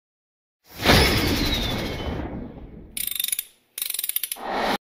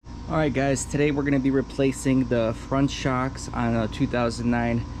Alright guys, today we're going to be replacing the front shocks on a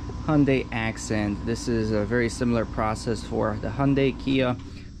 2009 Hyundai Accent. This is a very similar process for the Hyundai Kia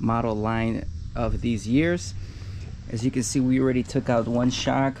model line of these years. As you can see, we already took out one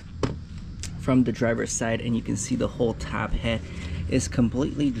shock from the driver's side, and you can see the whole top head is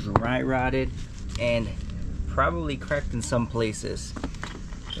completely dry rotted and probably cracked in some places.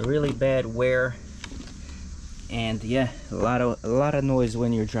 A really bad wear, and yeah, a lot of noise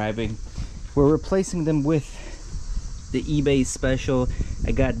when you're driving. We're replacing them with the eBay special.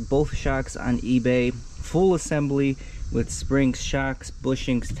 I got both shocks on eBay, full assembly with springs, shocks,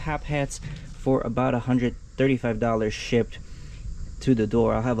 bushings, top hats for about $135 shipped to the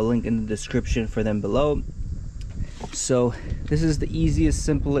door. I'll have a link in the description for them below. So this is the easiest,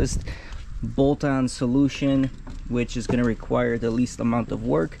 simplest bolt-on solution, which is going to require the least amount of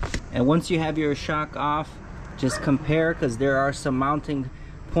work. And once you have your shock off, just compare, because there are some mounting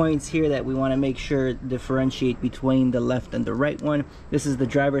points here that we want to make sure differentiate between the left and the right one. This is the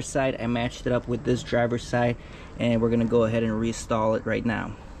driver's side. I matched it up with this driver's side, and we're going to go ahead and reinstall it right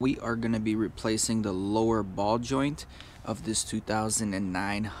now. We are going to be replacing the lower ball joint of this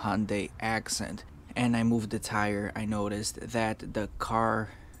 2009 Hyundai Accent. And I moved the tire. I noticed that the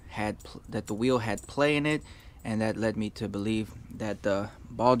wheel had play in it, and that led me to believe that the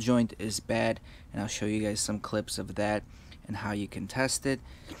ball joint is bad, and I'll show you guys some clips of that and how you can test it.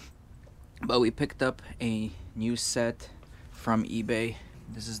 But we picked up a new set from eBay.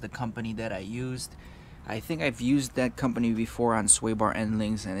 This is the company that I used. I think I've used that company before on sway bar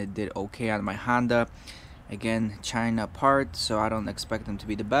endlings, and it did okay on my Honda. Again, China part, so I don't expect them to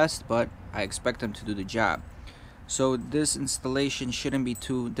be the best, but I expect them to do the job. So this installation shouldn't be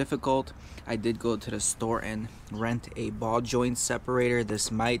too difficult. I did go to the store and rent a ball joint separator.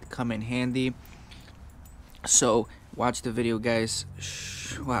 This might come in handy. So watch the video, guys.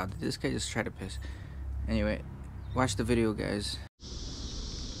 Wow, did this guy just try to piss? Anyway, watch the video, guys.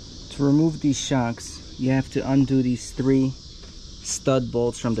 To remove these shocks, you have to undo these 3 stud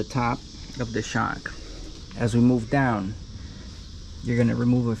bolts from the top of the shock. As we move down, you're gonna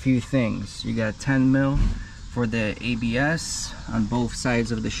remove a few things. You got 10 mil for the ABS on both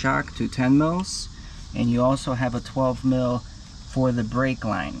sides of the shock, 2 10 mils, and you also have a 12 mil for the brake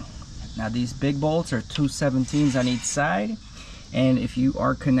line. Now these big bolts are 2 17s on each side, and if you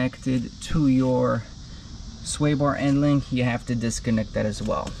are connected to your sway bar end link, you have to disconnect that as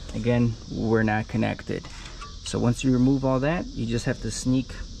well. Again, we're not connected. So once you remove all that, you just have to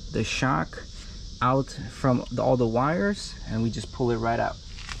sneak the shock out from all the wires, and we just pull it right out.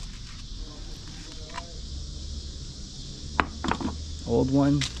 Old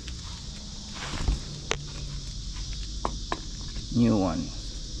one, new one.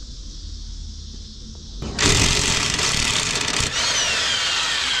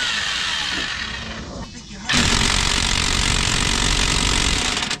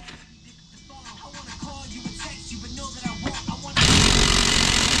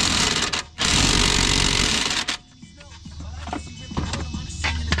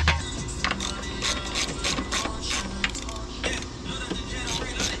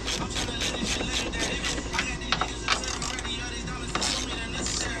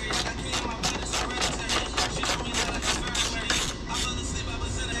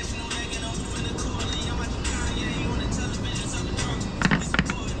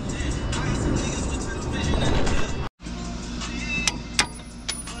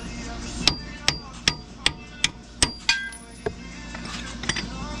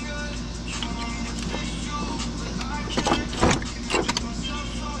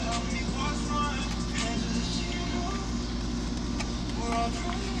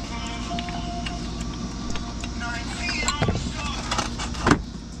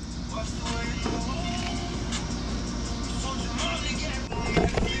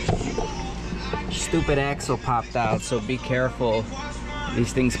 Stupid axle popped out, so be careful.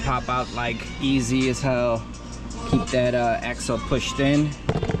 These things pop out like easy as hell. Keep that axle pushed in.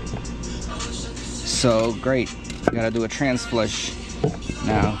 So great, gotta do a trans flush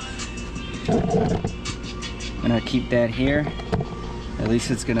now. I'm gonna keep that here. At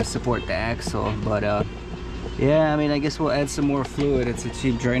least it's gonna support the axle. But yeah, I mean, I guess we'll add some more fluid. It's a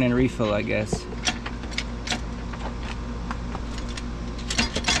cheap drain and refill, I guess.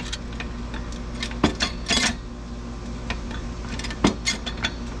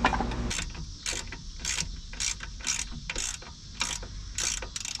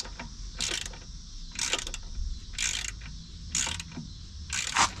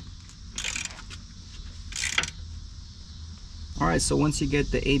 Alright, so once you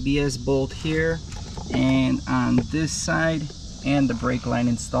get the ABS bolt here and on this side, and the brake line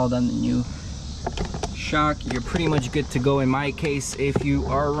installed on the new shock, you're pretty much good to go. In my case, if you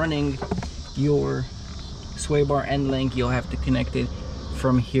are running your sway bar end link, you'll have to connect it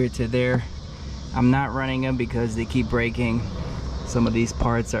from here to there. I'm not running them because they keep breaking. Some of these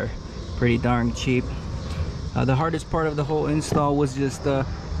parts are pretty darn cheap. The hardest part of the whole install was just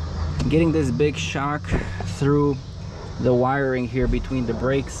getting this big shock through the wiring here between the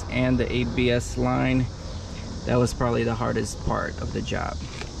brakes and the ABS line. That was probably the hardest part of the job.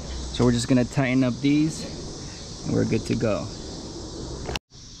 So we're just gonna tighten up these and we're good to go.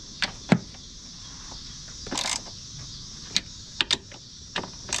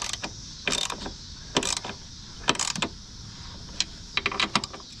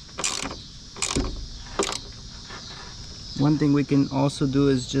 One thing we can also do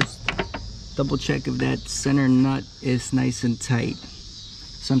is just double check if that center nut is nice and tight.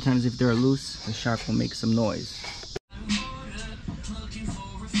 Sometimes if they're loose, the shock will make some noise.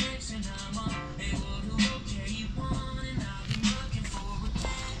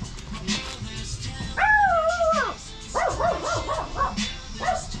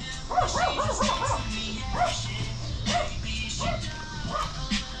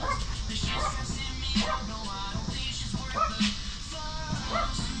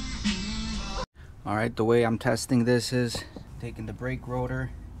 Alright, the way I'm testing this is taking the brake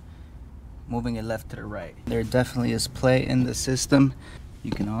rotor, moving it left to the right. There definitely is play in the system. You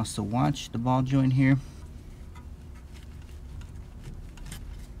can also watch the ball joint here.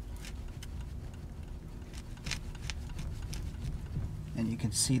 And you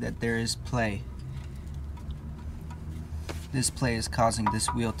can see that there is play. This play is causing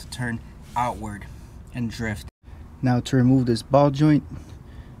this wheel to turn outward and drift. Now to remove this ball joint,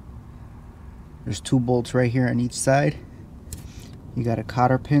 there's 2 bolts right here on each side. You got a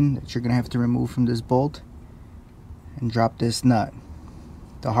cotter pin that you're gonna have to remove from this bolt and drop this nut.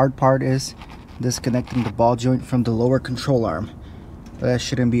 The hard part is disconnecting the ball joint from the lower control arm. But that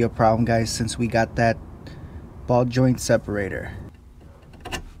shouldn't be a problem, guys, since we got that ball joint separator.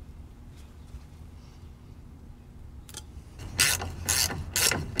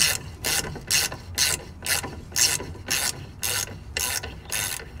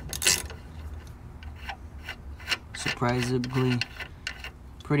 Surprisingly,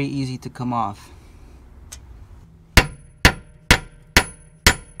 pretty easy to come off.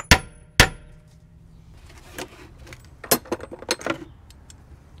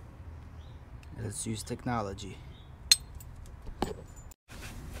 Let's use technology.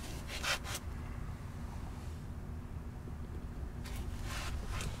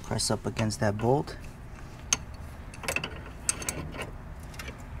 Press up against that bolt.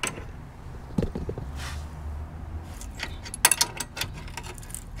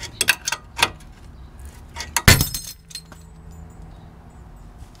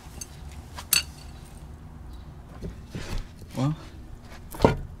 Well,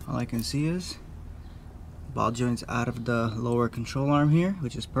 all I can see is ball joints out of the lower control arm here,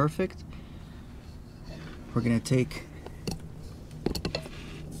 which is perfect. We're gonna take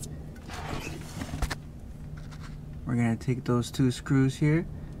those 2 screws here,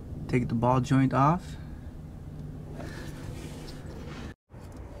 take the ball joint off.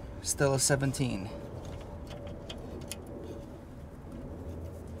 Still a 17.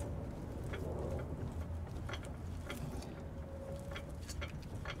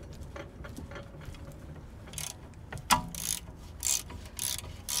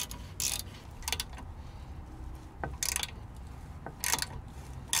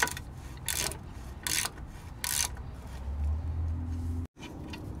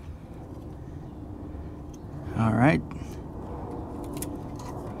 All right,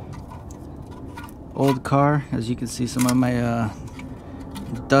 old car. As you can see, some of my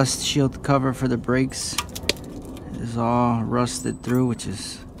dust shield cover for the brakes is all rusted through, which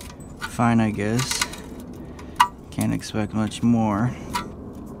is fine, I guess. Can't expect much more.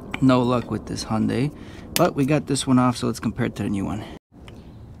 No luck with this Hyundai, but we got this one off, so let's compare it to the new one.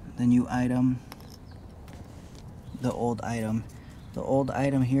 The new item, the old item. The old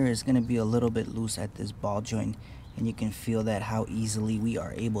item here is going to be a little bit loose at this ball joint, and you can feel that how easily we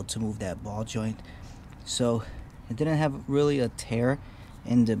are able to move that ball joint. So it didn't have really a tear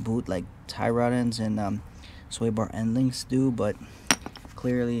in the boot like tie rod ends and sway bar end links do, but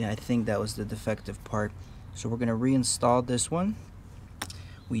clearly I think that was the defective part. So we're going to reinstall this one.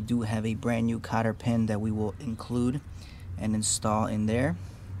 We do have a brand new cotter pin that we will include and install in there.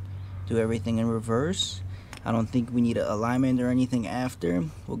 Do everything in reverse. I don't think we need an alignment or anything after.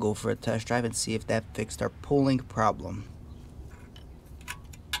 We'll go for a test drive and see if that fixed our pulling problem.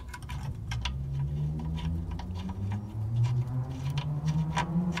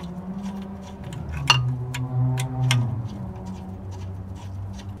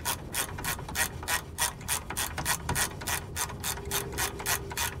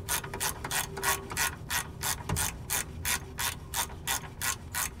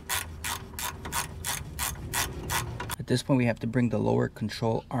 this point we have to bring the lower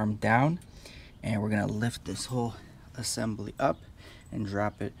control arm down, and we're gonna lift this whole assembly up and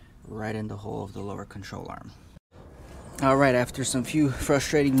drop it right in the hole of the lower control arm. All right, after some few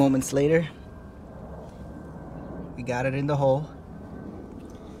frustrating moments later, we got it in the hole.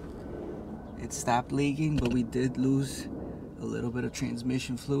 It stopped leaking, but we did lose a little bit of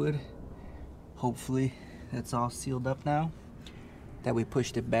transmission fluid. Hopefully that's all sealed up now that we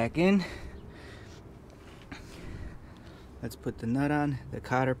pushed it back in. Let's put the nut on, the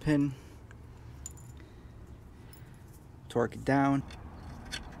cotter pin, torque it down.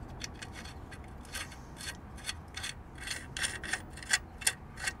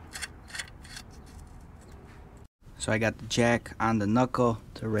 So I got the jack on the knuckle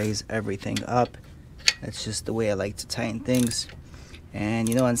to raise everything up. That's just the way I like to tighten things. And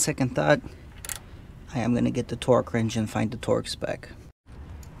you know, on second thought, I am gonna get the torque wrench and find the torque spec.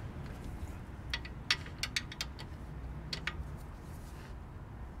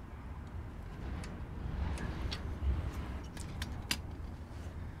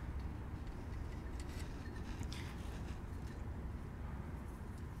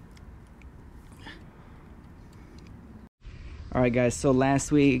 Alright guys, so last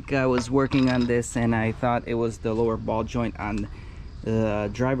week I was working on this and I thought it was the lower ball joint on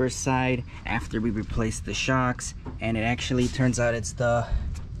the driver's side after we replaced the shocks, and it actually turns out it's the,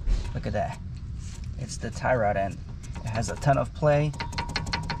 look at that, it's the tie rod end. It has a ton of play,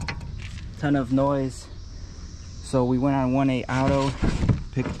 ton of noise. So we went on 1A Auto,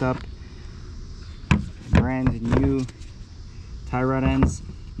 picked up brand new tie rod ends.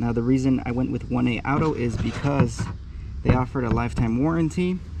 Now the reason I went with 1A Auto is because they offered a lifetime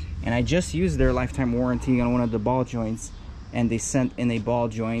warranty, and I just used their lifetime warranty on one of the ball joints, and they sent in a ball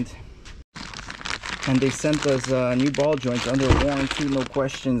joint, and they sent us new ball joints under warranty, no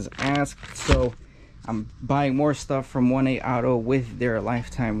questions asked. So I'm buying more stuff from 1A Auto with their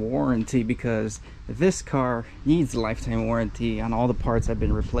lifetime warranty because this car needs a lifetime warranty on all the parts I've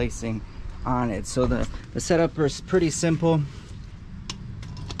been replacing on it. So the setup is pretty simple.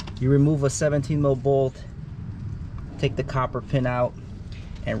 You remove a 17mm bolt, take the copper pin out,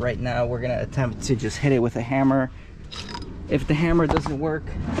 and right now we're gonna attempt to just hit it with a hammer. If the hammer doesn't work,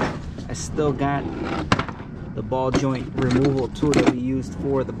 I still got the ball joint removal tool that we used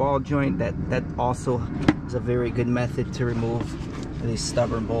for the ball joint. That also is a very good method to remove these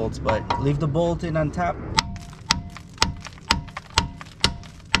stubborn bolts. But leave the bolt in on top,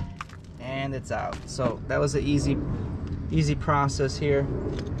 and it's out. So that was an easy process here.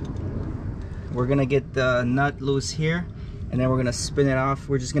 We're gonna get the nut loose here, and then we're gonna spin it off.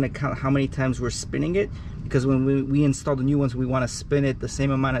 We're just gonna count how many times we're spinning it, because when we install the new ones, we want to spin it the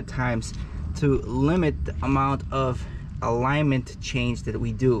same amount of times to limit the amount of alignment change that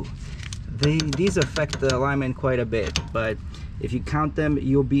we do. These affect the alignment quite a bit, but if you count them,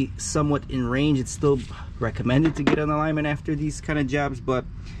 you'll be somewhat in range. It's still recommended to get an alignment after these kind of jobs, but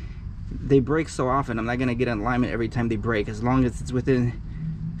they break so often, I'm not gonna get an alignment every time they break. As long as it's within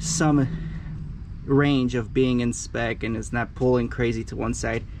some range of being in spec and it's not pulling crazy to one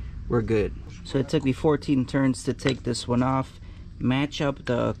side, we're good. So it took me 14 turns to take this one off, match up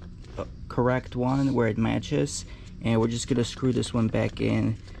the correct one where it matches, and we're just gonna screw this one back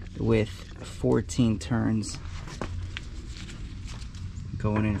in with 14 turns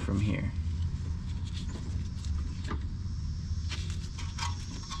going in from here.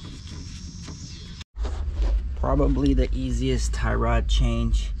 Probably the easiest tie rod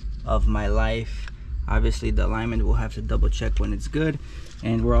change of my life. Obviously the alignment we'll have to double check when it's good,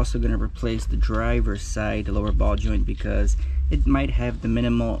 and we're also going to replace the driver's side lower ball joint because it might have the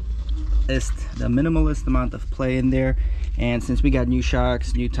minimalist amount of play in there. And since we got new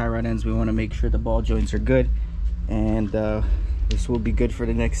shocks, new tie rod ends, we want to make sure the ball joints are good, and this will be good for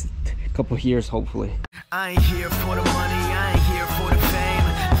the next couple of years, hopefully. I ain't here for the money, I ain't here for the fame.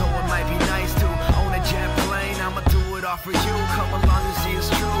 Though it might be nice to own a jet plane, I'ma do it all for you. Come along and see it's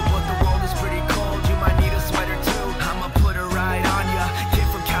true.